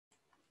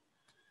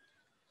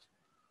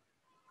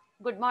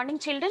Good morning,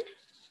 children.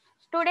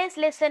 Today's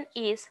lesson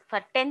is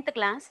for 10th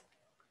class,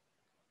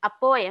 a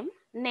poem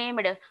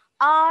named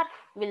Or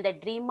Will the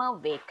Dreamer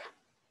Wake?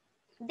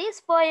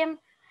 This poem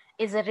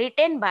is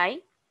written by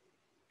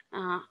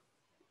uh,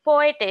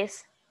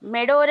 poetess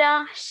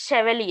Medora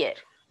Chevalier.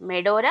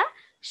 Medora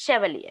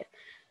Chevalier.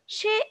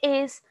 She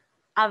is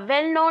a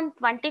well-known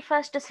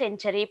 21st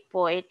century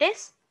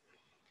poetess.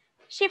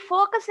 She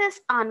focuses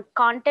on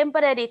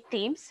contemporary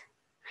themes.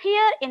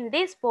 Here in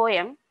this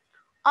poem,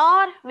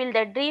 Or Will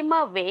the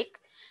Dreamer Wake?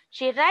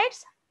 She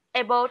writes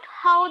about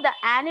how the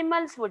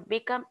animals would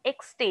become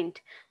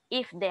extinct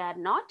if they are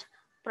not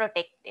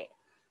protected.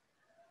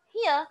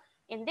 Here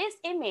in this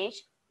image,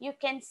 you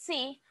can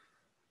see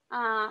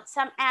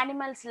some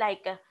animals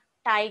like a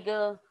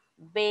tiger,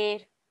 bear.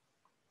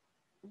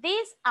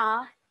 These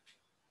are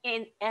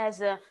in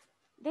as a,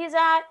 these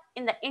are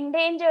in the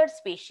endangered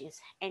species.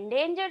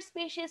 Endangered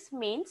species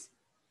means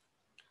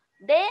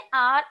they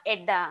are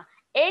at the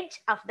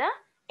edge of the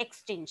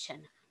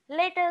extinction.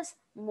 Let us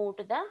move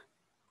to the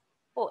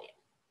poem.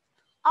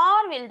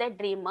 Or will the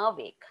dreamer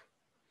wake?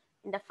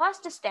 In the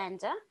first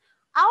stanza,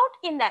 out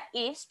in the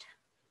east,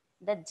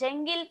 the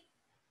jungle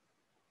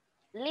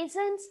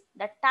listens,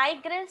 the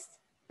tigress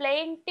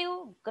plaintive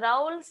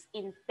growls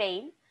in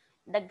pain.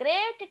 The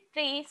great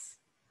trees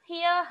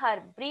hear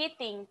her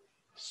breathing,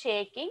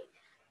 shaking.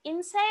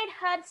 Inside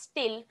her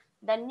still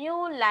the new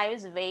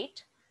lives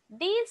wait.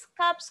 These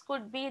cubs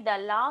could be the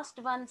last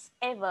ones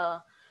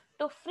ever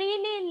to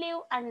freely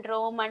live and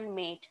roam and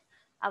mate.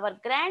 Our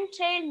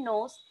grandchild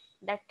knows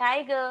the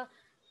tiger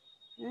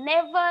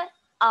never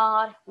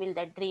or will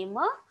the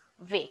dreamer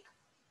wake.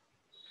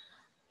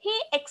 He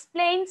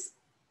explains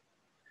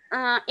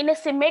in a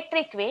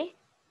symmetric way.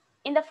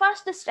 In the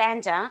first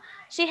stanza,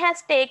 she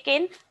has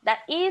taken the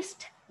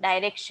east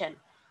direction.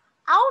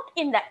 Out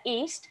in the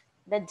east,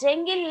 the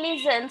jungle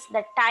listens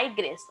the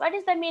tigress. What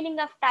is the meaning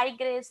of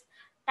tigress?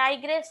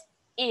 Tigress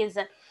is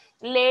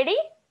lady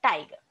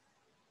tiger.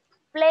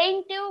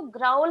 Plaintive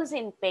growls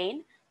in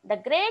pain. The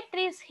great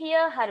trees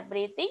hear her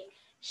breathing,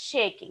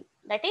 shaking.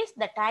 That is,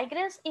 the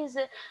tigress is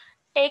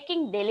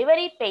taking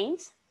delivery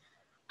pains,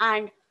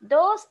 and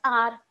those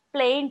are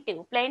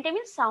plaintive. Plaintive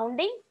means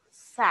sounding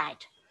sad.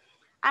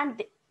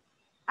 And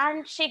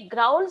and she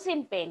growls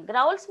in pain.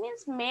 Growls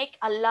means make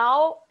a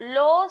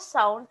low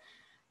sound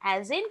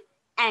as in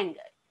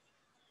anger.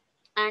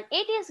 And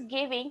it is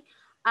giving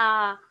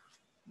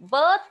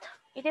birth.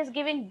 It is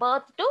giving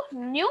birth to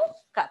new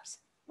cubs.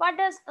 What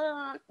does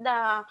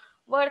the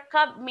word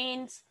cub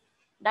means?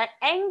 The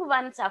young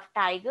ones of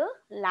tiger,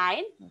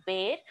 lion,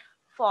 bear,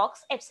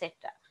 fox, etc.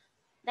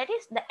 That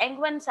is, the young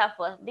ones of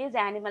these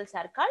animals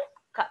are called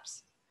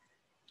cubs.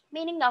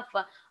 Meaning of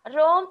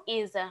roam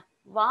is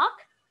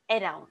walk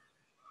around.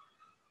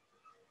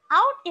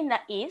 Out in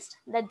the east,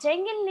 the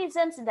jungle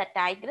listens the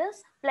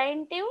tigress,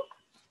 plaintive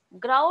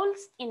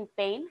growls in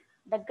pain.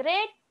 The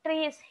great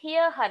trees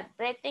hear her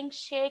breathing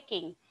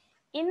shaking.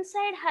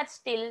 Inside her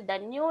still the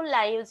new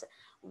lives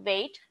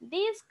wait.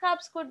 These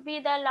cubs could be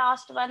the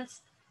last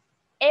ones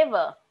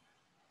ever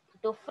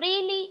to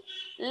freely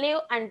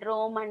live and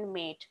roam and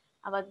mate.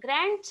 Our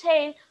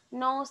grandchild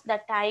knows the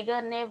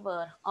tiger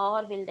never,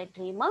 or will the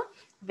dreamer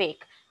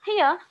wake.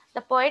 Here,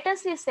 the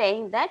poetess is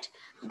saying that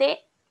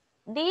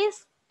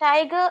these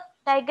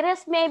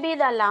tigress may be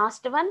the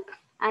last one,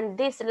 and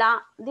this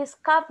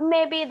cub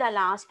may be the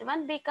last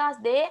one because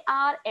they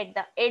are at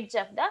the edge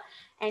of the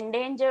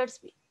endangered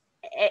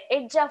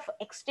edge of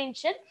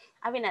extinction.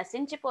 అవి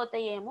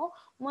నశించిపోతాయేమో.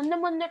 ముందు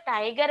ముందు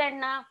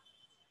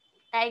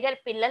tiger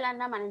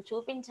పిల్లలన్నా మనం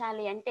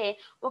చూపించాలి అంటే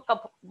ఒక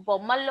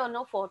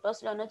బొమ్మల్లోనో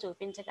ఫొటోస్లోనో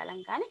చూపించగలం,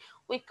 కానీ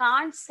we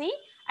can't see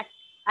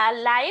a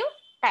live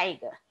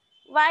tiger.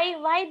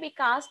 Why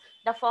because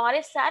the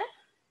forest are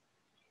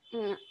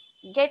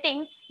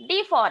getting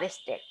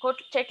డిఫారెస్టెడ్.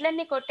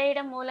 చెట్లన్నీ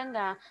కొట్టేయడం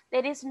మూలంగా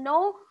there is no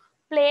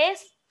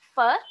place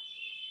for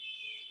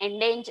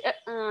endangered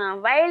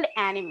wild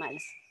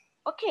animals.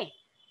 Okay,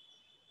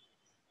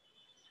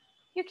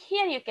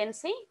 here you can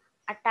see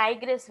a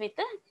tigress with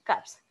the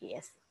cubs.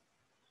 Yes,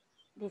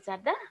 these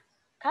are the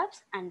cubs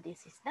and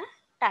this is the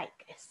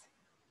tigress.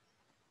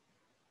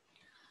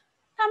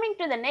 Coming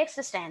to the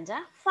next stanza,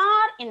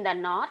 far in the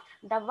north,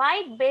 the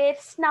white bear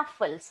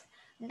snuffles.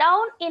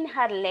 Down in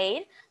her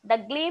lair, the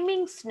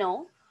gleaming snow,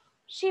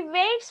 she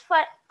waits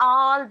for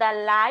all the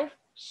life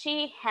she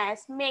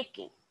has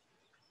making.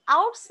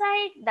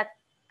 Outside, the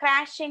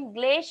crashing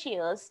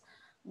glaciers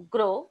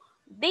grow.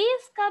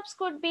 These cubs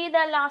could be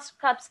the last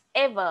cubs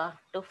ever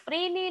to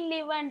freely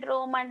live and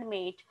roam and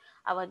mate.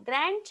 Our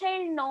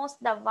grandchild knows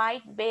the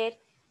white bear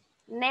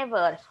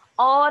never,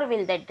 or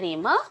will the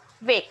dreamer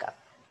wake up.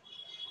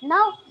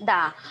 Now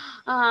the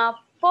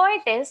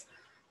poetess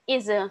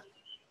is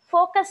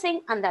focusing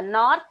on the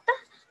north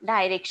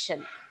direction.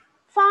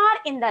 Far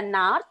in the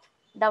north,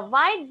 the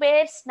white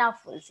bear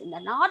snuffles. In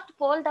the North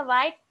Pole, the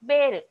white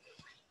bear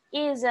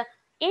is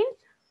in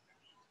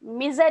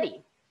misery.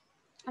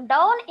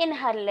 Down in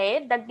her lair,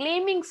 the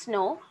gleaming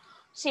snow,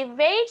 she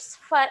waits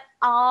for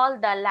all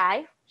the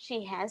life she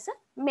has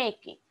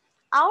making.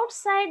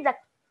 Outside, the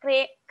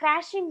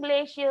crashing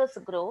glaciers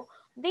grow,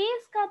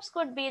 these cubs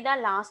could be the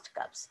last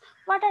cubs.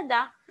 What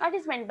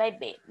is meant by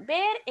bear?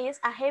 Bear is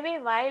a heavy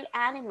wild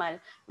animal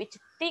with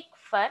thick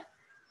fur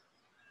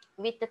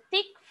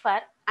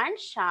and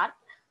sharp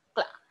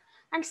claw.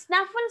 And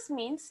snuffles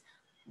means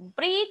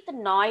breathe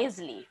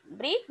noisily.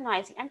 Breathe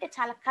noisily అంటే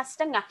చాలా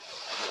కష్టంగా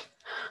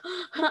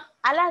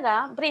అలాగా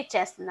breath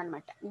చేస్తుంది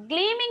అనమాట.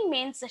 Gleaming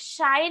means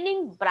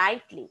shining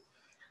brightly.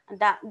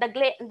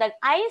 The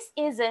ice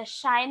is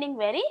shining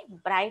very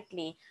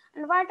brightly.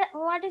 And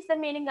what is the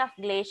meaning of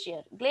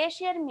glacier?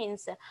 Glacier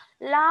means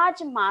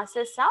large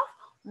masses of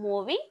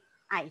moving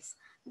ice.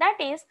 That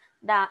is,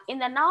 in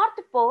the North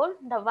Pole,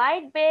 the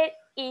white bear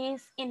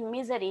is in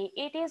misery.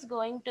 It is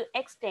going to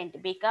extinct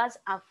because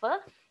of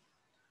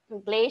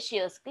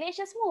glaciers.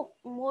 Glaciers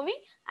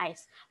moving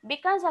ice.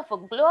 Because of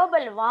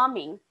global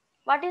warming,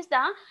 what is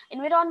the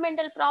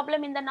environmental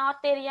problem in the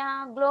north area?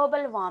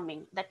 Global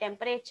warming. The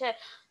temperature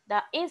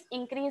is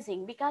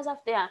increasing. Because of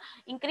the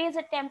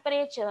increased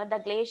temperature, the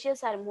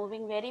glaciers are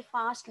moving very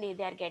fastly.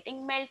 They are getting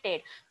melted.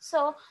 So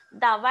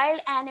the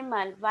wild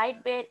animal white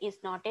bear is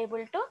not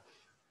able to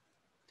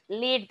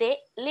lead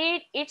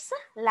its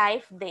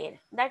life there.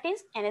 That is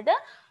another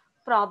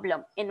problem,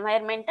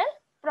 environmental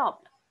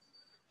problem.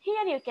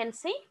 Here you can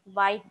see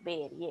white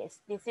bear. Yes,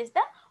 this is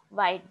the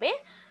white bear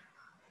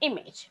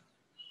image.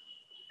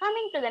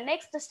 Coming to the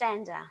next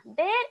stanza.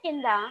 There in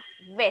the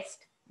west,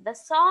 the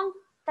song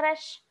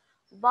thrush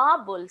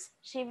warbles.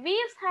 She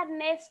weaves her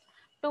nest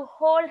to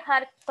hold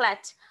her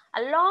clutch.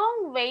 A long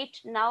wait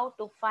now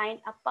to find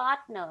a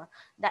partner.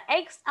 The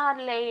eggs are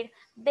laid,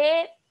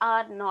 there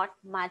are not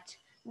much.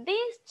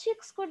 These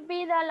chicks could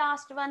be the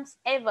last ones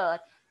ever,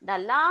 the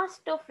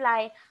last to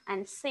fly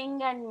and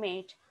sing and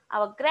mate.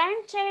 Our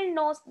grandchild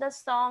knows the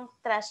song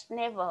thrush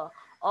never,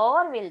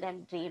 or will the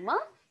dreamer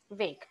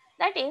wake.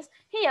 That is,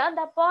 here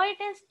the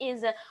poetess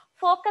is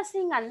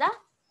focusing on the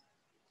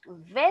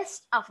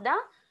west of the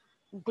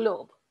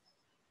globe.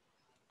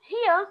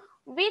 Here,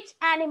 which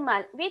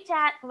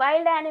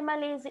wild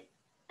animal is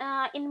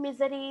in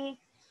misery?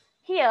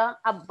 Here,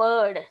 a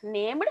bird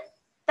named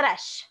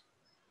thrush,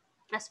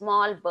 a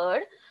small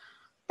bird,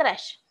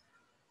 thrush.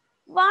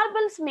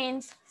 Warbles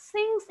means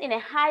sings in a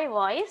high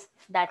voice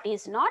that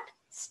is not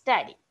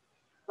steady.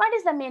 What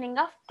is the meaning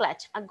of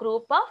clutch? A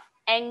group of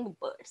young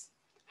birds.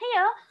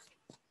 Here,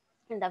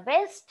 in the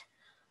west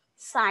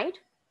side,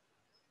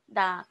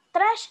 the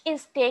thrush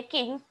is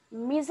taking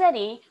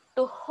misery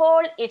to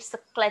hold its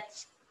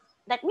clutch.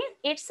 That means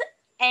it's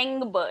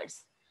young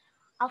birds.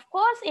 Of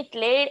course, it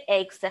laid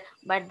eggs,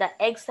 but the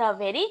eggs are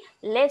very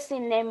less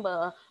in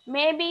number.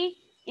 Maybe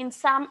in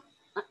some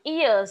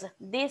years,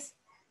 this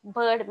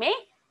bird may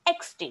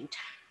extinct.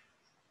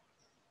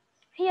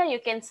 Here you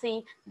can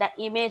see the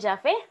image of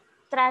a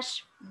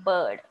thrush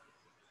bird.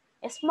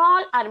 A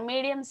small or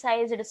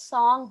medium-sized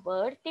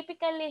songbird,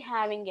 typically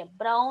having a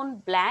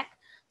brown, black,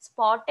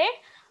 spotted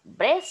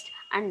breast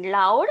and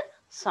loud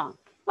song.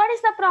 What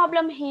is the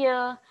problem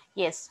here?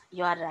 Yes,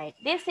 you are right.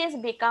 This is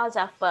because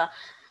of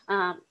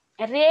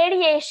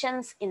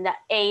radiations in the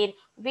air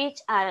which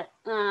are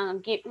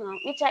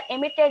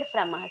emitted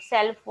from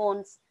cell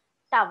phones,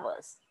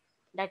 towers.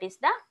 That is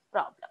the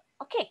problem.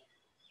 Okay.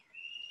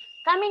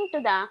 Coming to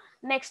the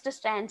next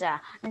stanza.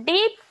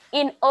 Deep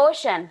in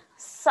ocean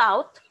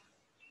south,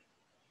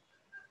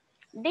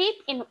 the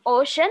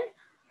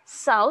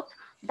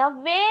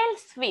whale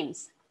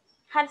swims.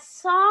 Her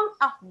song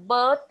of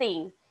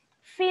birthing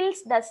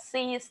fills the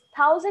seas.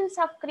 Thousands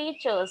of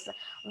creatures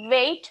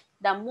wait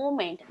the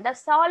moment, the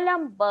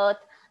solemn birth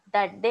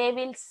that they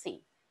will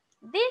see.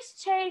 This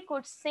child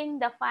could sing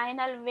the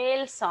final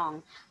whale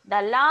song,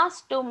 the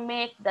last to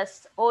make the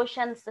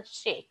oceans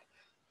shake.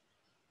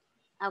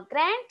 Our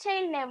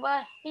grandchild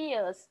never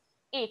hears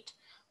it.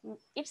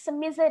 It's a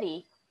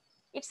misery.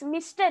 It's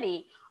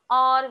mystery,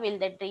 or will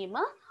the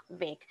dreamer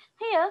wake?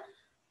 Here,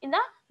 in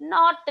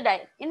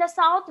the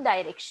south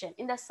direction,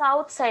 in the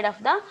south side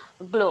of the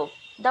globe,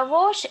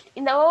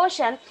 in the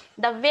ocean,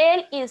 the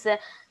whale is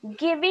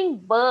giving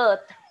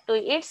birth to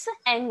its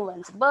young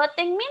ones.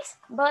 Birthing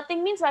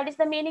means what is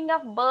the meaning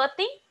of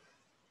birthing?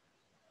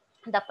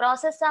 The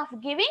process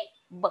of giving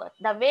birth.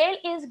 The whale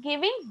is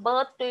giving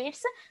birth to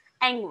its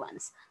young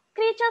ones.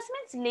 Creatures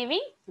means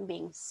living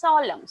beings.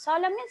 Solemn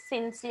means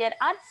sincere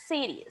or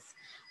serious.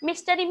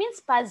 Mystery means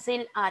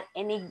puzzle or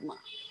enigma.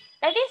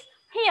 That is,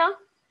 here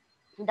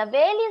the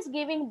whale is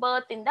giving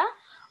birth in the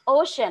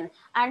ocean,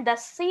 and the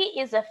sea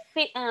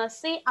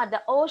or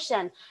the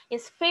ocean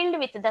is filled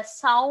with the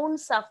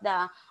sounds of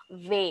the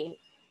whale.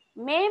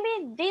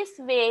 Maybe this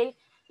whale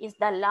is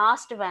the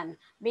last one,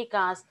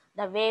 because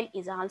the whale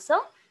is also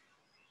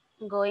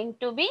going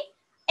to be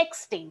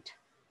extinct.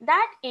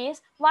 That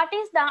is, what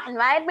is the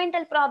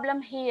environmental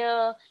problem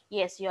here?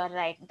 Yes, you are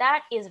right.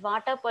 That is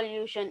water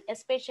pollution,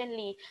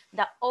 especially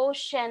the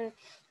ocean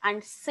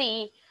and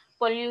sea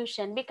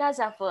pollution. Because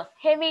of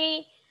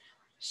heavy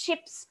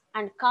ships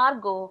and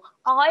cargo,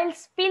 oil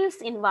spills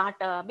in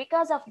water.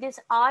 Because of this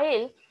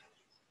oil,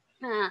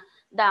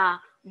 the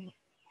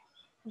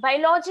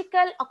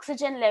biological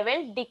oxygen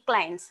level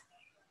declines.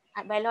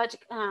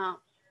 biologic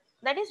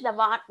that is the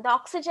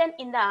oxygen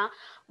in the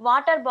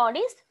water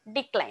bodies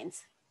declines.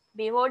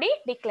 BOD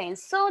declines,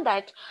 so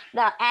that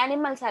the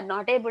animals are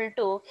not able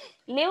to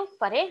live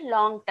for a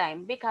long time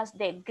because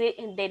their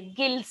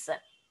gills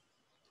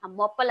ఆ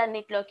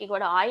మొప్పలన్నిటిలోకి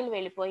కూడా oil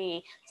వెళ్ళిపోయి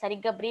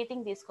సరిగ్గా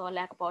breathing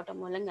తీసుకోలేకపోవటం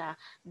మూలంగా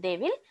they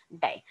will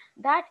die.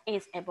 That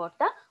is about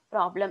the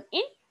problem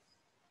in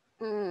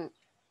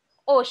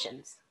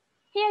oceans.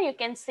 Here you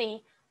can see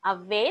a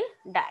whale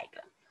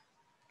diagram.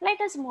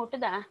 Let us move to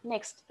the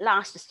next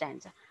last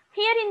stanza.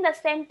 Here in the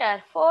center,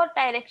 four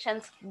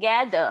directions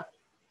gather.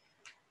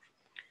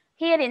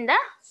 Here in the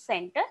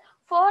center,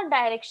 four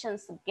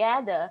directions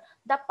gather.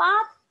 The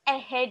path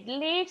ahead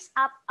leads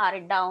up or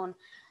down.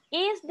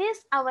 Is this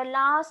our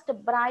last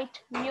bright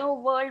new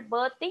world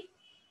birthing?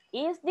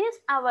 Is this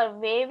our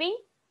waving?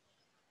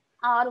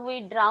 Are we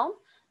drowned?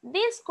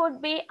 This could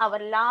be our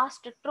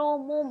last true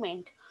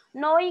moment.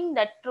 Knowing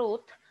the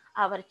truth,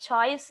 our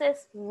choices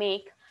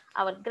make.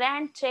 Our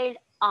grandchild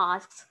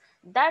asks,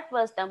 that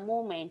was the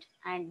moment,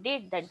 and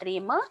did the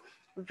dreamer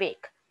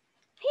wake?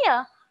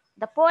 Here,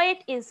 the poet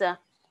is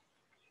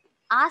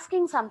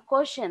asking some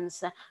questions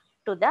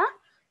to the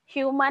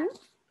human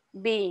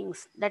beings,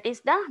 that is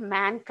the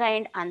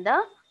mankind and the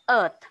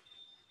earth,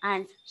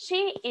 and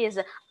she is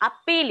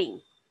appealing.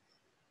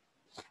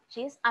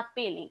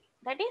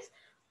 That is,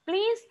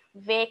 please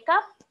wake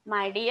up,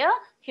 my dear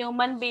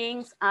human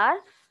beings or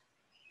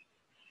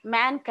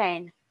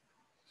mankind.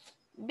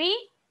 Be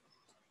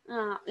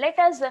let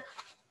us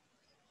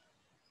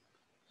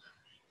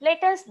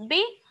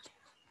be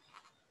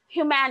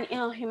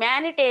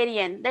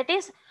humanitarian. That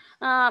is,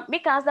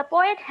 because the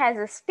poet has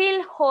still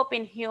hope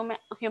in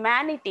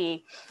humanity.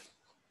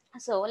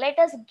 So let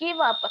us give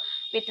up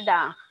with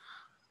the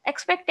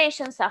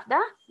expectations of the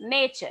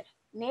nature.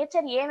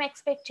 Nature ఏం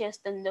expect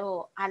చేస్తుందో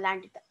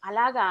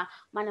అలాగా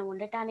మనం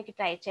ఉండటానికి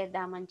try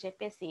చేద్దామని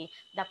చెప్పేసి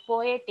the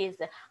poet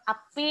is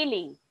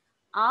appealing,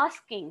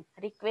 asking,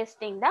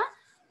 requesting the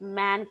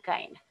man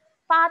kind.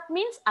 Path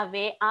means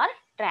away are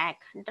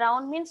track.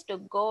 Drown means to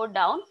go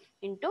down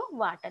into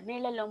water.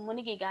 నీళ్ళలో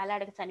మునిగి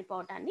గాలాడక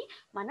చనిపోవటాన్ని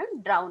మనం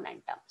డ్రౌన్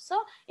అంటాం. So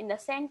in the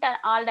centre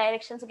all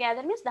directions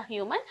gather means the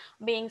human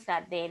beings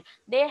are there.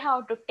 They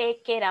have to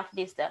take care of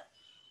this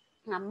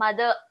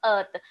Mother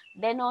Earth.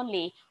 Then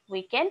only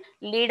we can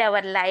lead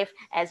our life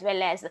as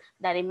well as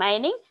the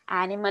remaining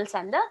animals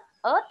on the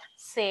earth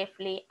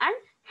safely and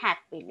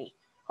happily.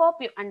 Hope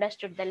you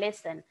understood the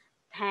lesson.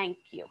 Thank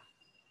you.